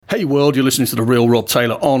Hey world, you're listening to The Real Rob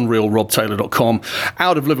Taylor on realrobtaylor.com.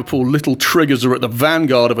 Out of Liverpool, Little Triggers are at the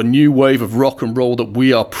vanguard of a new wave of rock and roll that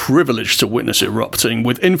we are privileged to witness erupting,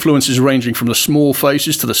 with influences ranging from the Small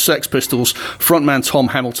Faces to the Sex Pistols. Frontman Tom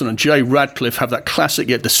Hamilton and Jay Radcliffe have that classic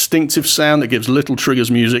yet distinctive sound that gives Little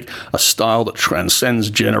Triggers music a style that transcends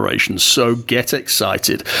generations. So get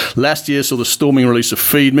excited. Last year saw the storming release of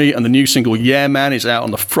Feed Me, and the new single Yeah Man is out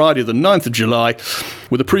on the Friday the 9th of July.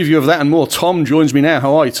 With a preview of that and more, Tom joins me now.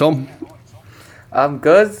 How are you, Tom? I'm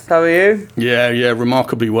good. How are you? Yeah,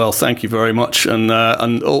 remarkably well. Thank you very much, and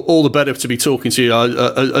all the better to be talking to you.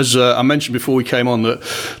 As I mentioned before we came on,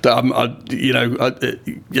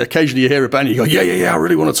 occasionally you hear a band, you go, yeah, I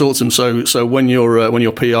really want to talk to them. So when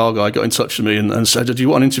your PR guy got in touch with me and said, "Do you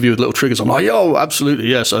want an interview with Little Triggers?" I'm like, "Oh, absolutely,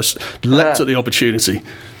 yes." I leapt at the opportunity.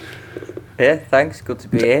 Yeah, thanks. Good to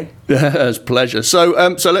be here. It's a pleasure. So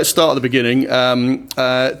let's start at the beginning.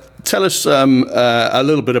 Tell us a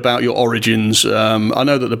little bit about your origins. I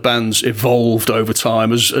know that the band's evolved over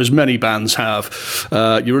time, as many bands have.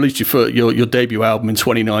 You released your debut album in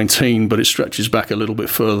 2019, but it stretches back a little bit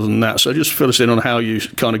further than that. So just fill us in on how you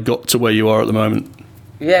kind of got to where you are at the moment.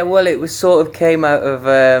 Yeah, well, it was sort of came out of...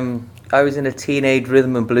 I was in a teenage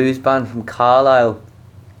rhythm and blues band from Carlisle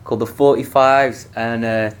called the 45s, and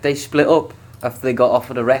they split up after they got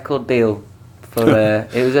offered a record deal. For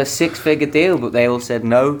it was a 6-figure deal, but they all said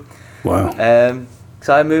no. Wow.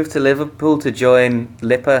 So I moved to Liverpool to join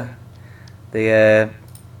LIPA, the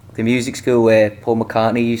music school where Paul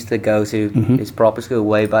McCartney used to go to, his proper school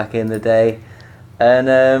way back in the day.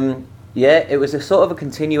 And it was a sort of a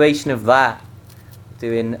continuation of that,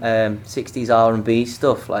 doing 60s R&B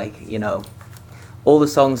stuff, like, you know, all the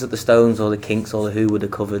songs that the Stones or the Kinks or the Who would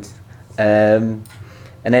have covered. And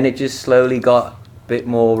then it just slowly got a bit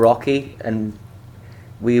more rocky, and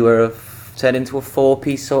we were turned into a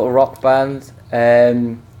 4-piece sort of rock band.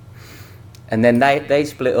 And then they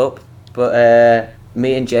split up, but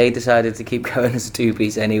me and Jay decided to keep going as a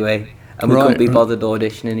 2-piece anyway, and we couldn't be bothered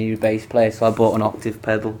auditioning a new bass player, so I bought an octave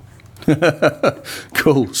pedal.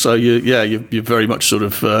 Cool. So you're very much sort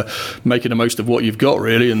of making the most of what you've got,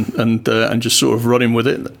 really, and just sort of running with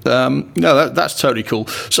it. No, that's totally cool.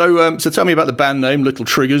 So tell me about the band name, Little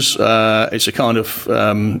Triggers. It's a kind of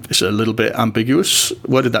it's a little bit ambiguous.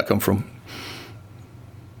 Where did that come from?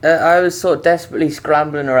 I was sort of desperately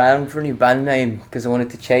scrambling around for a new band name because I wanted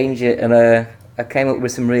to change it, and I came up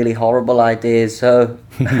with some really horrible ideas, so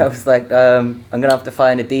I was like, I'm going to have to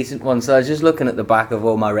find a decent one. So I was just looking at the back of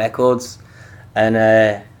all my records, and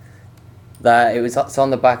it's on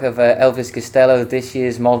the back of Elvis Costello, this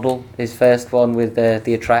year's model, his first one with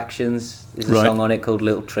The Attractions. There's a song on it called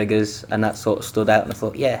Little Triggers, and that sort of stood out, and I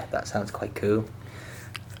thought, yeah, that sounds quite cool.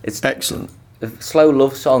 It's excellent. A slow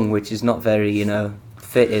love song, which is not very,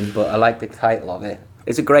 fitting, but I like the title of it.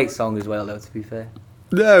 It's a great song as well, though, to be fair.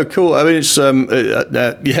 No, cool. I mean, it's I kind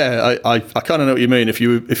of know what you mean. If you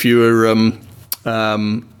were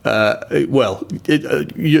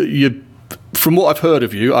you from what I've heard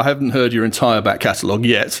of you, I haven't heard your entire back catalogue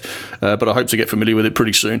yet, but I hope to get familiar with it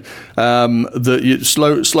pretty soon.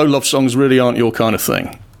 Slow love songs really aren't your kind of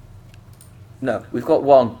thing. No, we've got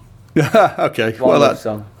one. Okay, one well,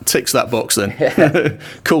 song ticks that box then.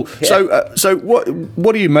 Cool. Yeah. So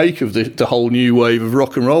what do you make of the whole new wave of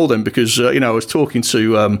rock and roll then? Because I was talking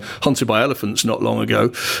to Hunted by Elephants not long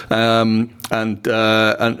ago, and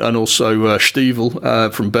also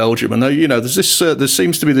Stevel from Belgium, and there's this there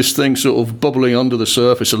seems to be this thing sort of bubbling under the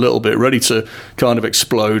surface a little bit, ready to kind of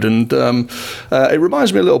explode, and it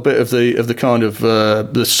reminds me a little bit of the kind of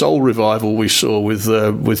the soul revival we saw with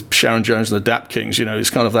Sharon Jones and the Dap Kings. It's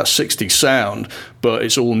kind of that 60s sound, but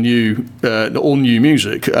it's all new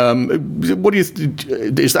music. What do you?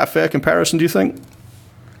 Is that a fair comparison? Do you think?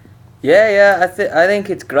 Yeah. I think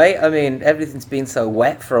it's great. I mean, everything's been so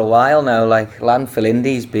wet for a while now. Like Landfill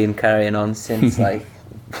Indie's been carrying on since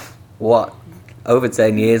over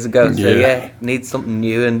 10 years ago. So yeah, needs something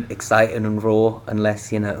new and exciting and raw, and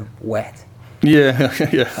less wet. Yeah.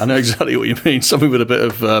 I know exactly what you mean. Something with a bit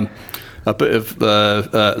of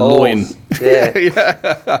loin. Yeah.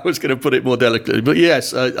 I was going to put it more delicately, but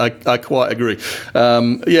yes, I quite agree.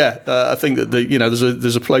 I think that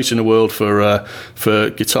there's a place in the world for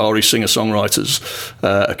guitar-y singer-songwriters,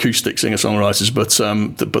 acoustic singer-songwriters,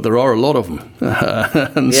 but there are a lot of them,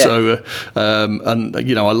 So I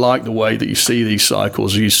like the way that you see these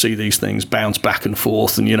cycles, you see these things bounce back and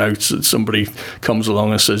forth, and somebody comes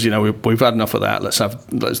along and says, we've had enough of that. Let's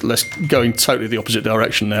go in totally the opposite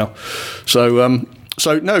direction now. So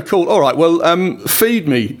So no, cool. All right. Well, "Feed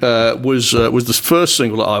Me" was the first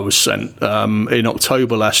single that I was sent in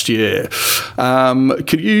October last year.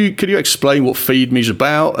 Could you explain what "Feed Me" is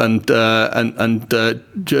about and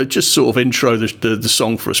just sort of intro the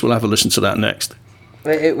song for us? We'll have a listen to that next.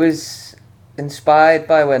 It was inspired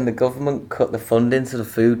by when the government cut the funding to the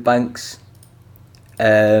food banks,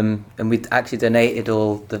 and we actually donated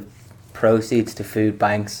all the proceeds to food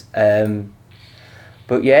banks.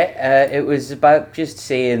 But yeah, it was about just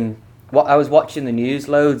seeing what I was watching the news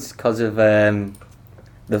loads because of the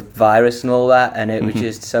virus and all that, and it was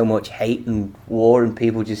just so much hate and war, and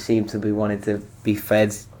people just seemed to be wanting to be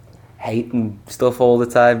fed hate and stuff all the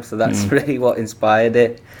time. So that's really what inspired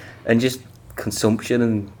it, and just consumption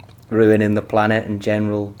and ruining the planet and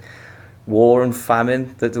general war and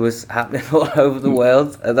famine that was happening all over the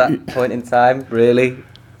world at that point in time. Really.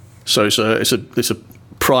 So it's a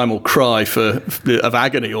primal cry of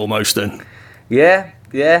agony almost then. Yeah.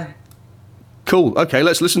 Cool. Okay,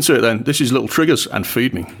 let's listen to it then. This is Little Triggers and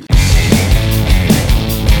 "Feed Me."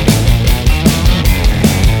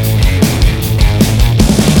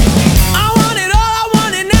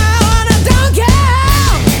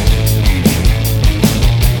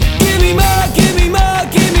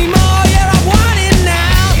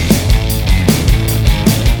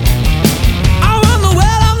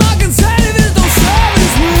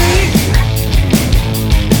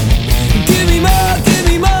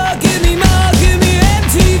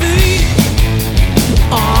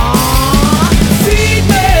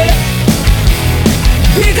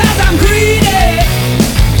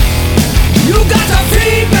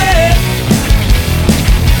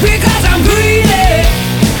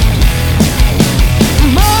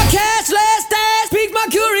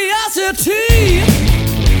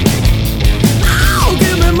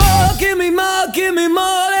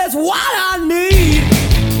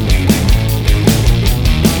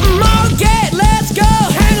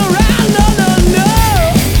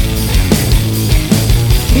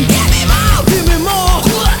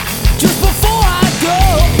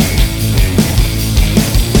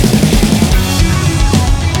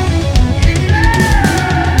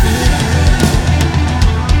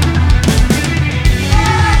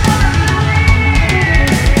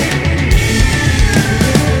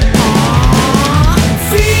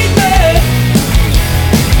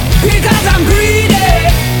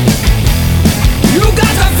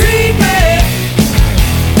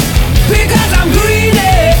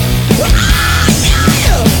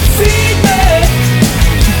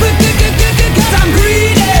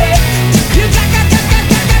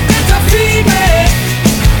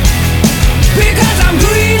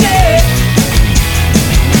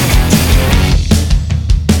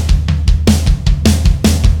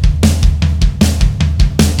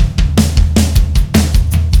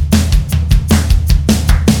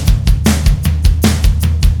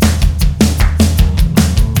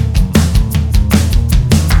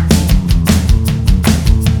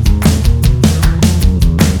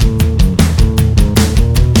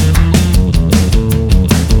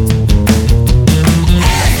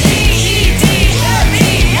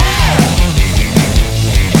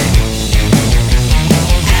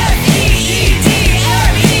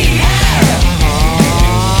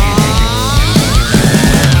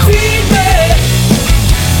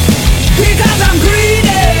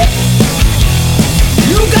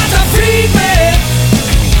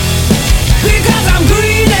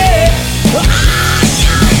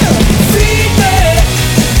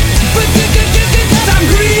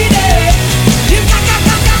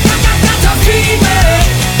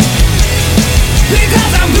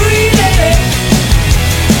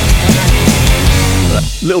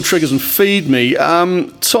 Little Triggers and "Feed Me."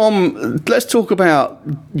 Tom, let's talk about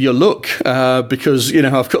your look because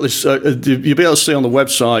I've got this. You'll be able to see on the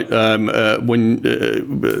website when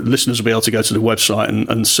listeners will be able to go to the website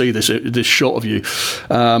and see this shot of you,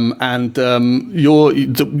 and the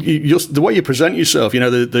way you present yourself. In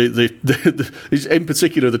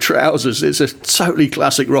particular the trousers. It's a totally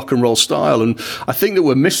classic rock and roll style, and I think that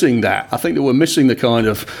we're missing that. I think that we're missing the kind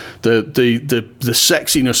of the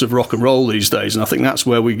sexiness of rock and roll these days, and I think that's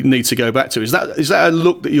where we need to go back to. Is that a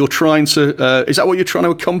look that you're trying to? Is that what you're trying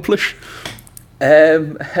to accomplish? I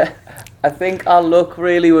think our look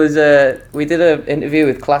really was. We did an interview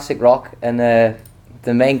with Classic Rock, and the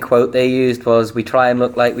main quote they used was, "We try and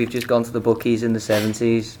look like we've just gone to the bookies in the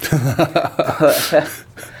 70s."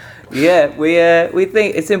 Yeah, we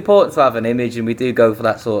think it's important to have an image, and we do go for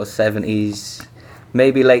that sort of 70s,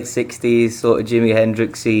 maybe late 60s, sort of Jimi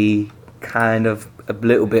Hendrix-y, kind of a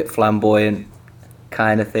little bit flamboyant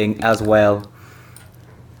kind of thing as well.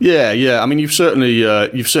 Yeah. I mean, you've certainly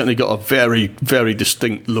got a very, very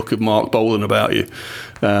distinct look of Mark Bolan about you,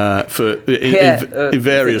 in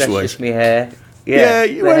various ways. Just my hair.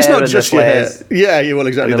 Well, it's not just your hair. Yeah, well,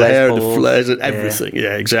 exactly. The hair, the flares, and everything.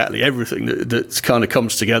 Yeah, exactly. Everything that kind of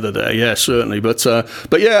comes together there. Yeah, certainly. But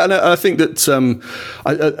yeah, and I think that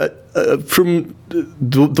from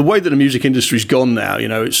the way that the music industry's gone now,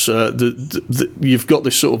 it's you've got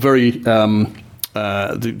this sort of very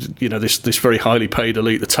this very highly paid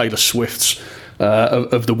elite, the Taylor Swifts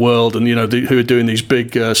of the world, and who are doing these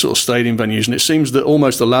big sort of stadium venues, and it seems that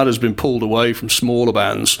almost the ladder's been pulled away from smaller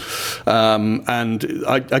bands, and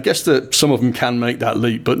I guess that some of them can make that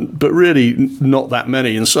leap, but really not that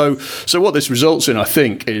many. And so what this results in, I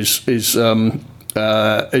think, is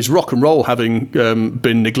rock and roll having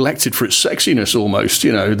been neglected for its sexiness almost.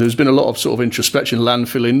 There's been a lot of sort of introspection,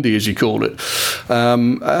 landfill indie, as you call it.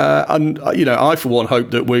 And I for one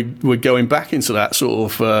hope that we're going back into that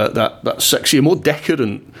sort of that sexier, more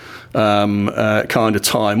decadent kind of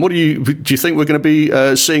time. Do you think we're going to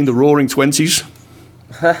be seeing the Roaring Twenties?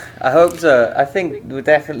 I hope so. I think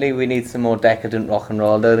we need some more decadent rock and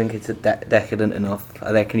roll. I don't think it's decadent enough.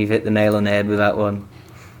 I reckon you've hit the nail on the head with that one.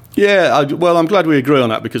 Yeah, I'm glad we agree on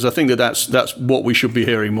that, because I think that's what we should be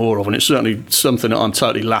hearing more of, and it's certainly something that I'm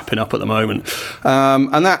totally lapping up at the moment.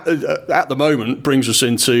 And that at the moment brings us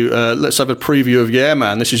into let's have a preview of Yeah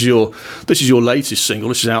Man. This is your latest single.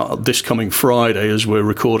 This is out this coming Friday as we're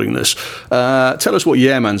recording this. Tell us what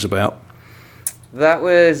Yeah Man's about. That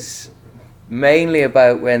was mainly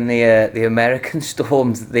about when the Americans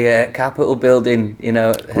stormed the Capitol building.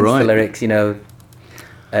 Hence the lyrics.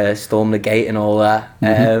 Storm the gate and all that.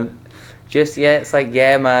 Mm-hmm. It's like,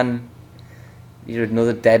 yeah, man, you're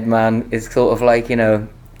another dead man. It's sort of like, I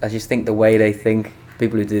just think the way they think,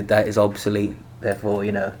 people who did that is obsolete. Therefore,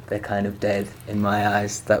 they're kind of dead in my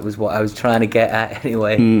eyes. That was what I was trying to get at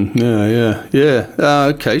anyway. Yeah.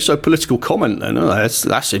 Okay, so political comment then. Oh,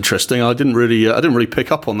 that's interesting. I didn't really pick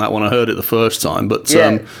up on that when I heard it the first time. But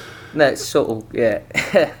no, it's subtle. Yeah.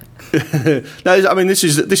 No, I mean this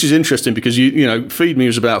is interesting, because Feed Me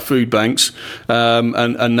was about food banks,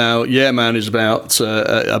 and now Yeah Man is about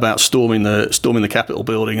storming the Capitol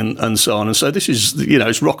building and so on. And so this is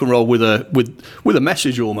it's rock and roll with a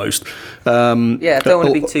message almost. I don't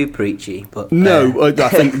want to be too preachy, but no, I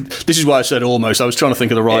think this is why I said almost. I was trying to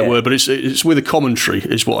think of the right word, but it's with a commentary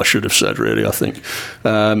is what I should have said. Really, I think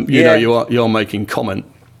you are making comment.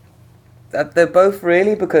 They're both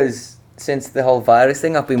really, because since the whole virus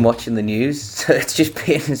thing, I've been watching the news, so it's just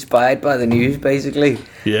being inspired by the news, basically.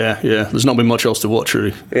 Yeah. There's not been much else to watch,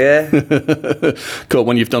 really. Yeah. Cool,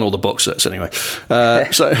 when you've done all the box sets, anyway.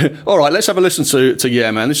 So, all right, let's have a listen to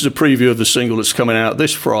Yeah Man. This is a preview of the single that's coming out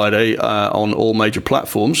this Friday on all major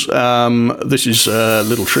platforms. This is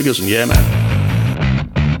Little Triggers and Yeah Man.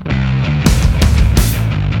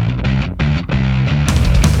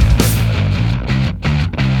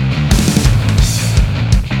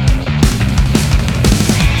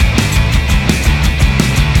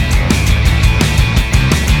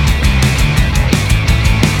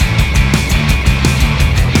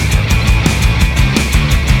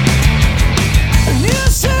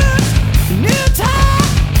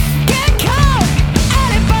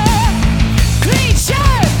 Clean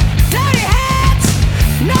shirt, dirty hair.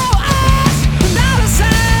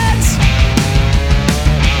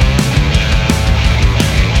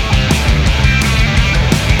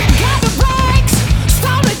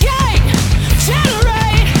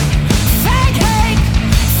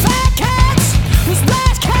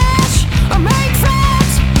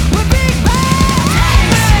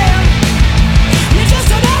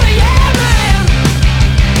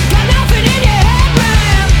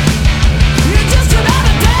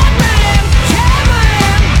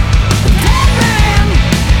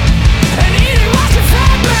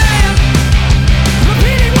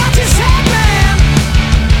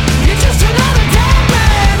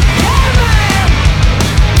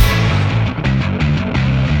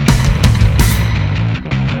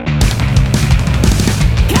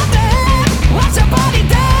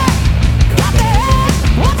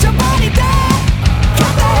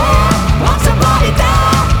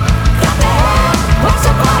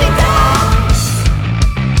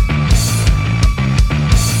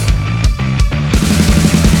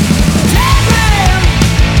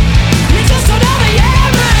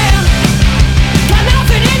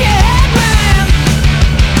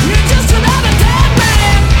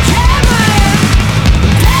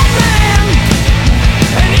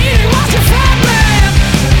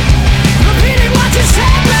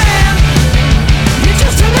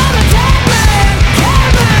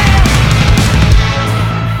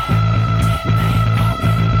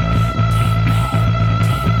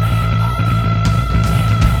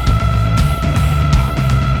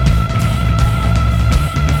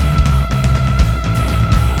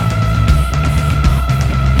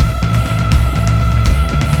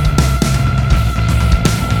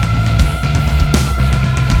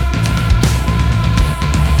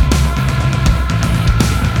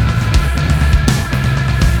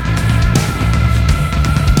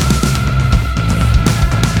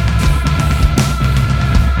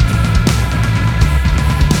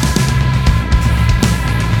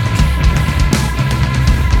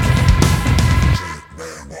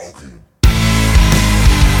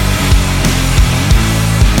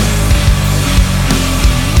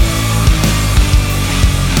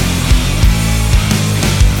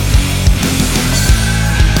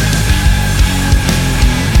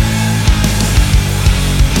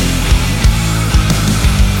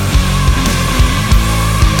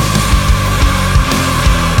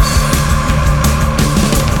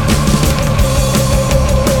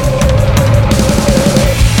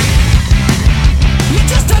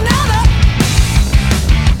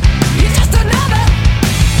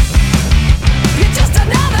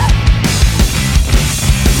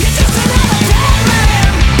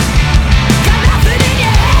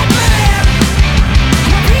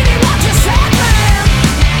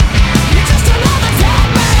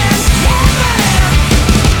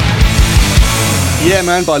 Yeah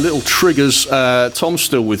Man by Little Triggers. Tom's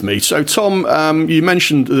still with me. So Tom, you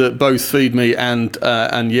mentioned that both Feed Me and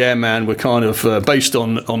Yeah Man were kind of based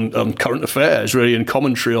on current affairs, really, and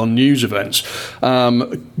commentary on news events.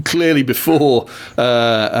 Clearly, before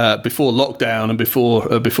lockdown and before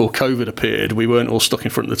COVID appeared, we weren't all stuck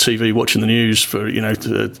in front of the TV watching the news for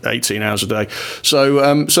 18 hours a day.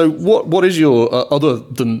 So what is your other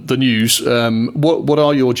than the news? What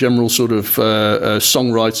are your general sort of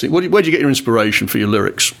songwriting? Where do you get your inspiration for your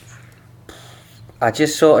lyrics? I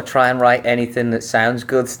just sort of try and write anything that sounds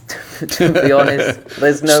good, to be honest.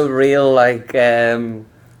 There's no real,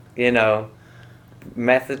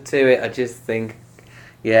 method to it. I just think,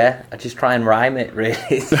 I just try and rhyme it, really.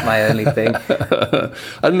 It's my only thing.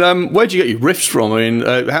 And where do you get your riffs from? I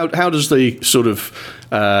mean, how does the sort of...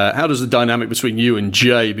 how does the dynamic between you and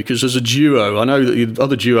Jay, because as a duo, I know that the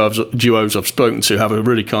other duos I've spoken to have a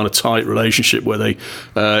really kind of tight relationship where they,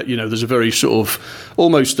 there's a very sort of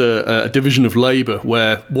almost a division of labour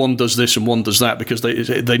where one does this and one does that because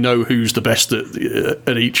they know who's the best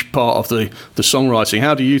at each part of the songwriting.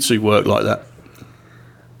 How do you two work like that?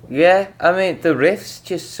 Yeah, I mean, the riffs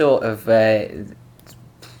just sort of...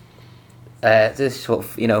 this sort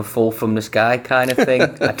of, fall from the sky kind of thing.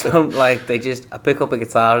 I don't I pick up a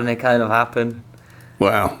guitar and they kind of happen.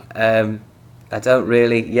 Wow. I don't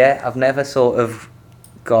really, I've never sort of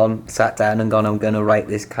sat down and gone, I'm going to write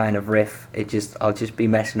this kind of riff. I'll just be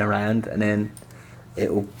messing around and then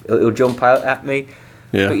it'll jump out at me.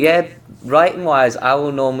 Yeah. But writing wise, I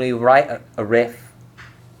will normally write a riff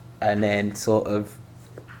and then sort of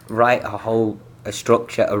write a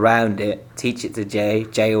structure around it, teach it to Jay.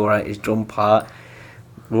 Jay will write his drum part.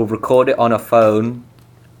 We'll record it on a phone.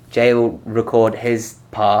 Jay will record his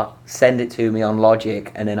part, send it to me on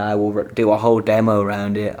Logic, and then I will do a whole demo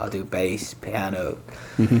around it. I'll do bass, piano,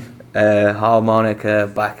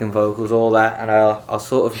 harmonica, backing vocals, all that, and I'll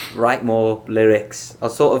sort of write more lyrics. I'll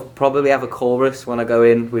sort of probably have a chorus when I go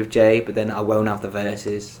in with Jay, but then I won't have the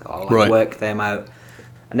verses. I'll work them out.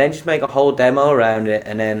 And then just make a whole demo around it,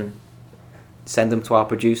 and then send them to our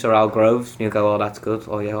producer Al Groves, and he'll go, "Oh, that's good.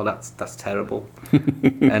 Oh, yeah, that's terrible."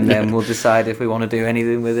 And then we'll decide if we want to do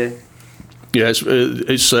anything with it. Yeah,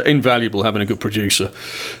 it's invaluable having a good producer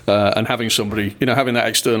and having somebody, having that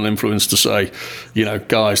external influence to say,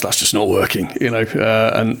 guys, that's just not working,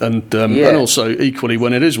 and also equally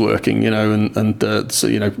when it is working,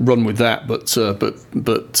 run with that, but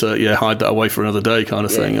hide that away for another day, kind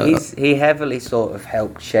of thing. He heavily sort of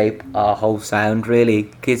helped shape our whole sound, really,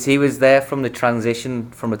 because he was there from the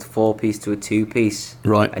transition from a 4-piece to a 2-piece,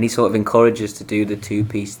 right? And he sort of encouraged us to do the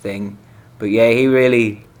 2-piece thing, but he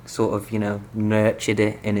really sort of, nurtured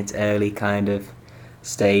it in its early kind of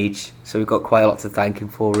stage. So we've got quite a lot to thank him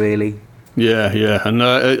for, really. Yeah. And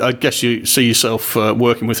I guess you see yourself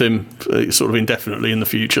working with him sort of indefinitely in the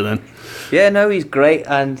future then? Yeah, no, he's great.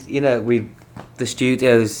 And, the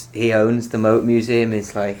studios he owns, the Moat Museum,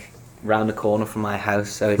 is like round the corner from my house.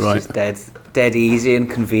 So it's just dead easy and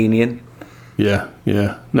convenient. Yeah.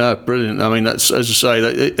 No, brilliant. I mean, that's, as I say,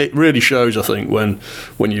 it really shows, I think, when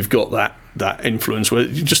you've got that influence, where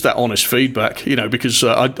just that honest feedback, because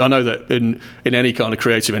I know that in any kind of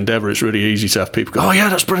creative endeavour, it's really easy to have people go, "Oh yeah,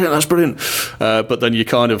 that's brilliant," but then you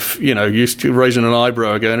kind of, you're raising an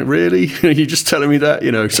eyebrow again. Really, you're just telling me that,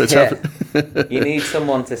 So you need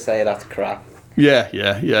someone to say that's crap. Yeah.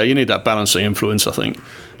 You need that balancing influence, I think.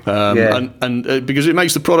 And because it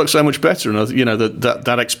makes the product so much better, and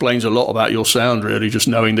that explains a lot about your sound, really. Just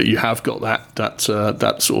knowing that you have got that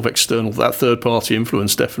sort of external, that third party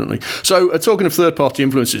influence, definitely. So, talking of third party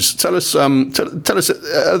influences, tell us, are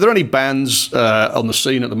there any bands on the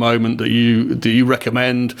scene at the moment that you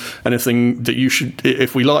recommend? Anything that you should,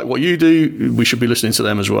 if we like what you do, we should be listening to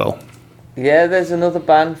them as well? Yeah, there's another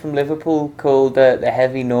band from Liverpool called the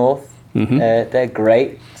Heavy North. Mm-hmm. They're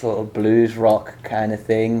great, sort of blues rock kind of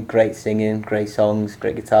thing. Great singing, great songs,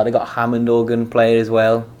 great guitar. They got a Hammond organ player as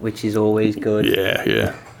well, which is always good.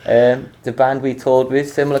 Yeah. The band we toured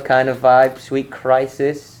with, similar kind of vibe. Sweet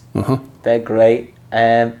Crisis. They're great.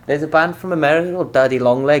 There's a band from America called Daddy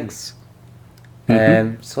Longlegs.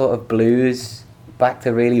 Sort of blues, back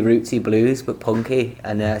to really rootsy blues, but punky.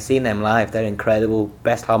 And I've seen them live. They're incredible.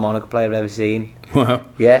 Best harmonica player I've ever seen. Wow.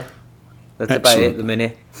 Yeah. That's Excellent. about it at the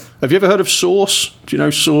minute. Have you ever heard of Source? Do you know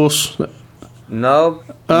Source? No.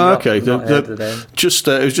 Okay. Not heard of them.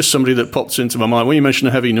 It was just somebody that popped into my mind when you mentioned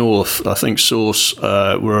the Heavy North. I think Source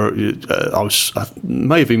I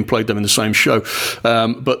may have even played them in the same show,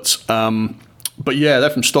 but But yeah, they're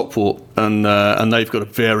from Stockport, and they've got a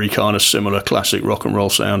very kind of similar classic rock and roll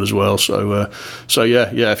sound as well. So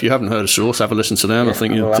yeah. If you haven't heard of Source, have a listen to them. Yeah, I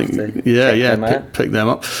think you'll pick them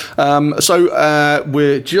up. So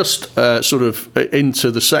we're just sort of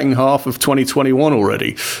into the second half of 2021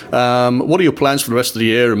 already. What are your plans for the rest of the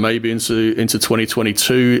year and maybe into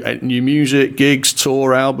 2022? New music, gigs,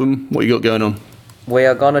 tour, album? What you got going on? We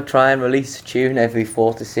are going to try and release a tune every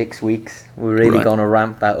 4 to 6 weeks. We're really going to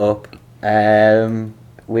ramp that up.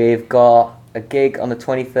 We've got a gig on the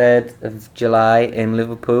 23rd of July in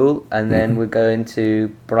Liverpool, and then we're going to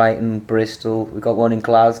Brighton, Bristol. We've got one in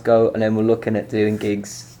Glasgow, and then we're looking at doing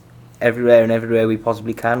gigs everywhere we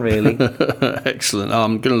possibly can, really. Excellent.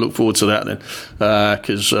 I'm going to look forward to that then,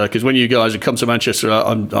 because when you guys come to Manchester,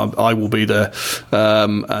 I will be there,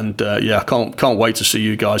 I can't wait to see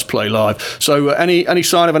you guys play live. So any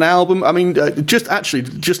sign of an album? I mean, just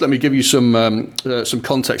let me give you some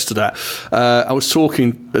context to that. I was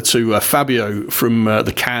talking to Fabio from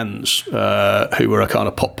the Cans, who were a kind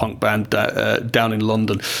of pop punk band down in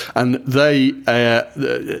London, and they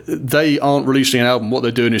aren't releasing an album. What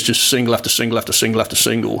they're doing is just single after single after single after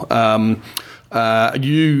single.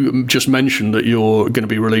 You just mentioned that you're going to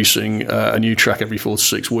be releasing a new track every 4 to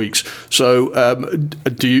 6 weeks. So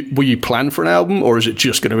will you plan for an album, or is it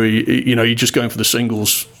just going to be, you're just going for the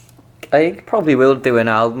singles? I probably will do an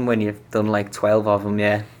album when you've done like 12 of them,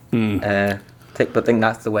 yeah. But I think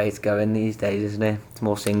that's the way it's going these days, isn't it? It's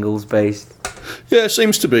more singles based. Yeah, it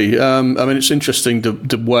seems to be. I mean, it's interesting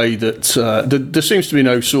the way that there seems to be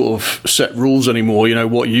no sort of set rules anymore.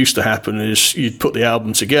 What used to happen is you'd put the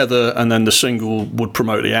album together and then the single would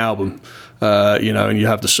promote the album. And you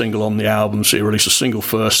have the single on the album, so you release a single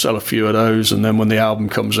first, sell a few of those, and then when the album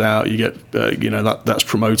comes out, you get, that's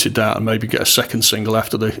promoted out, and maybe get a second single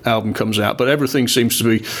after the album comes out. But everything seems to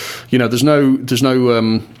be, there's no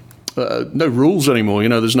rules anymore.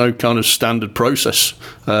 There's no kind of standard process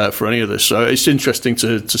for any of this. So it's interesting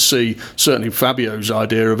to see certainly Fabio's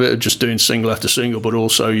idea of it, of just doing single after single, but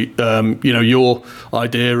also your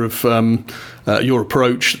idea of your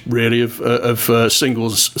approach really of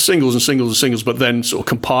singles, but then sort of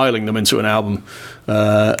compiling them into an album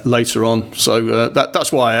later on. So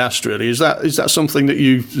that's why I asked. Really, is that something that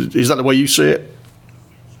is that the way you see it?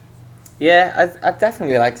 Yeah, I'd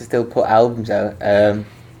definitely like to still put albums out.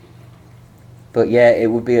 But yeah, it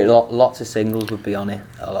would be lots of singles would be on it.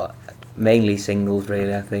 A lot, mainly singles,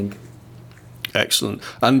 really, I think. Excellent.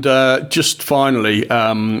 And just finally,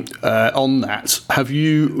 on that, have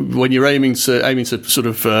you, when you're aiming to sort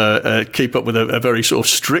of keep up with a very sort of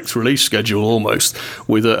strict release schedule, almost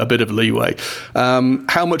with a bit of leeway,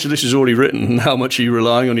 how much of this is already written, and how much are you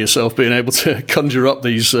relying on yourself being able to conjure up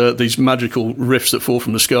these magical riffs that fall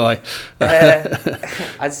from the sky?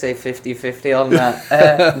 I'd say 50-50 on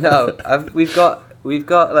that. No, we've got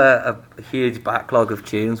a huge backlog of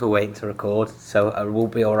tunes we're waiting to record, so we'll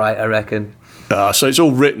be all right, I reckon. So it's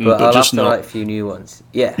all written, but I'll just have to not. write a few new ones.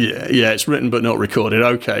 Yeah. It's written but not recorded.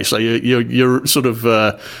 Okay, so you're sort of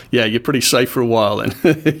you're pretty safe for a while then.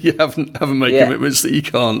 You haven't made commitments that you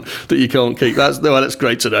can't keep. That's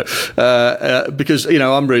great to know. Because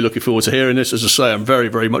I'm really looking forward to hearing this. As I say, I'm very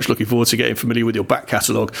very much looking forward to getting familiar with your back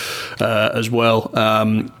catalogue as well.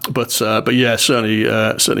 But yeah,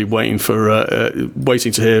 certainly waiting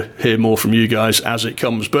to hear more from you guys as it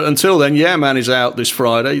comes. But until then, Yeah Man is out this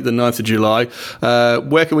Friday, the 9th of July.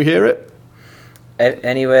 Where can we hear it?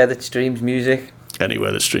 Anywhere that streams music.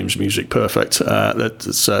 Anywhere that streams music, perfect.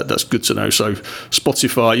 That's good to know. So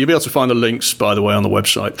Spotify, you'll be able to find the links, by the way, on the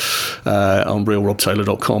website on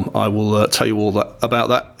realrobtaylor.com. I will tell you all about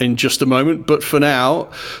that in just a moment. But for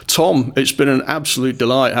now, Tom, it's been an absolute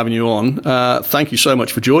delight having you on. Thank you so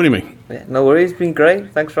much for joining me. Yeah, no worries, it's been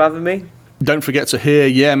great. Thanks for having me. Don't forget to hear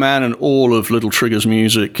Yeah Man and all of Little Trigger's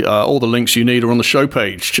music. All the links you need are on the show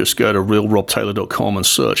page. Just go to realrobtaylor.com and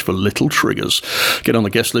search for Little Triggers. Get on the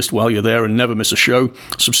guest list while you're there and never miss a show.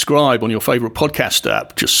 Subscribe on your favourite podcast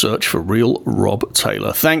app. Just search for Real Rob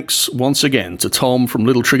Taylor. Thanks once again to Tom from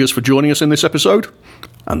Little Triggers for joining us in this episode.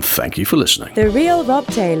 And thank you for listening. The Real Rob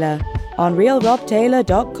Taylor on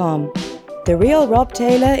realrobtaylor.com. The Real Rob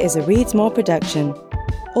Taylor is a Readsmore production.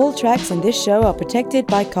 All tracks in this show are protected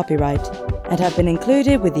by copyright and have been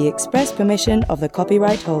included with the express permission of the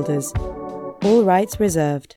copyright holders. All rights reserved.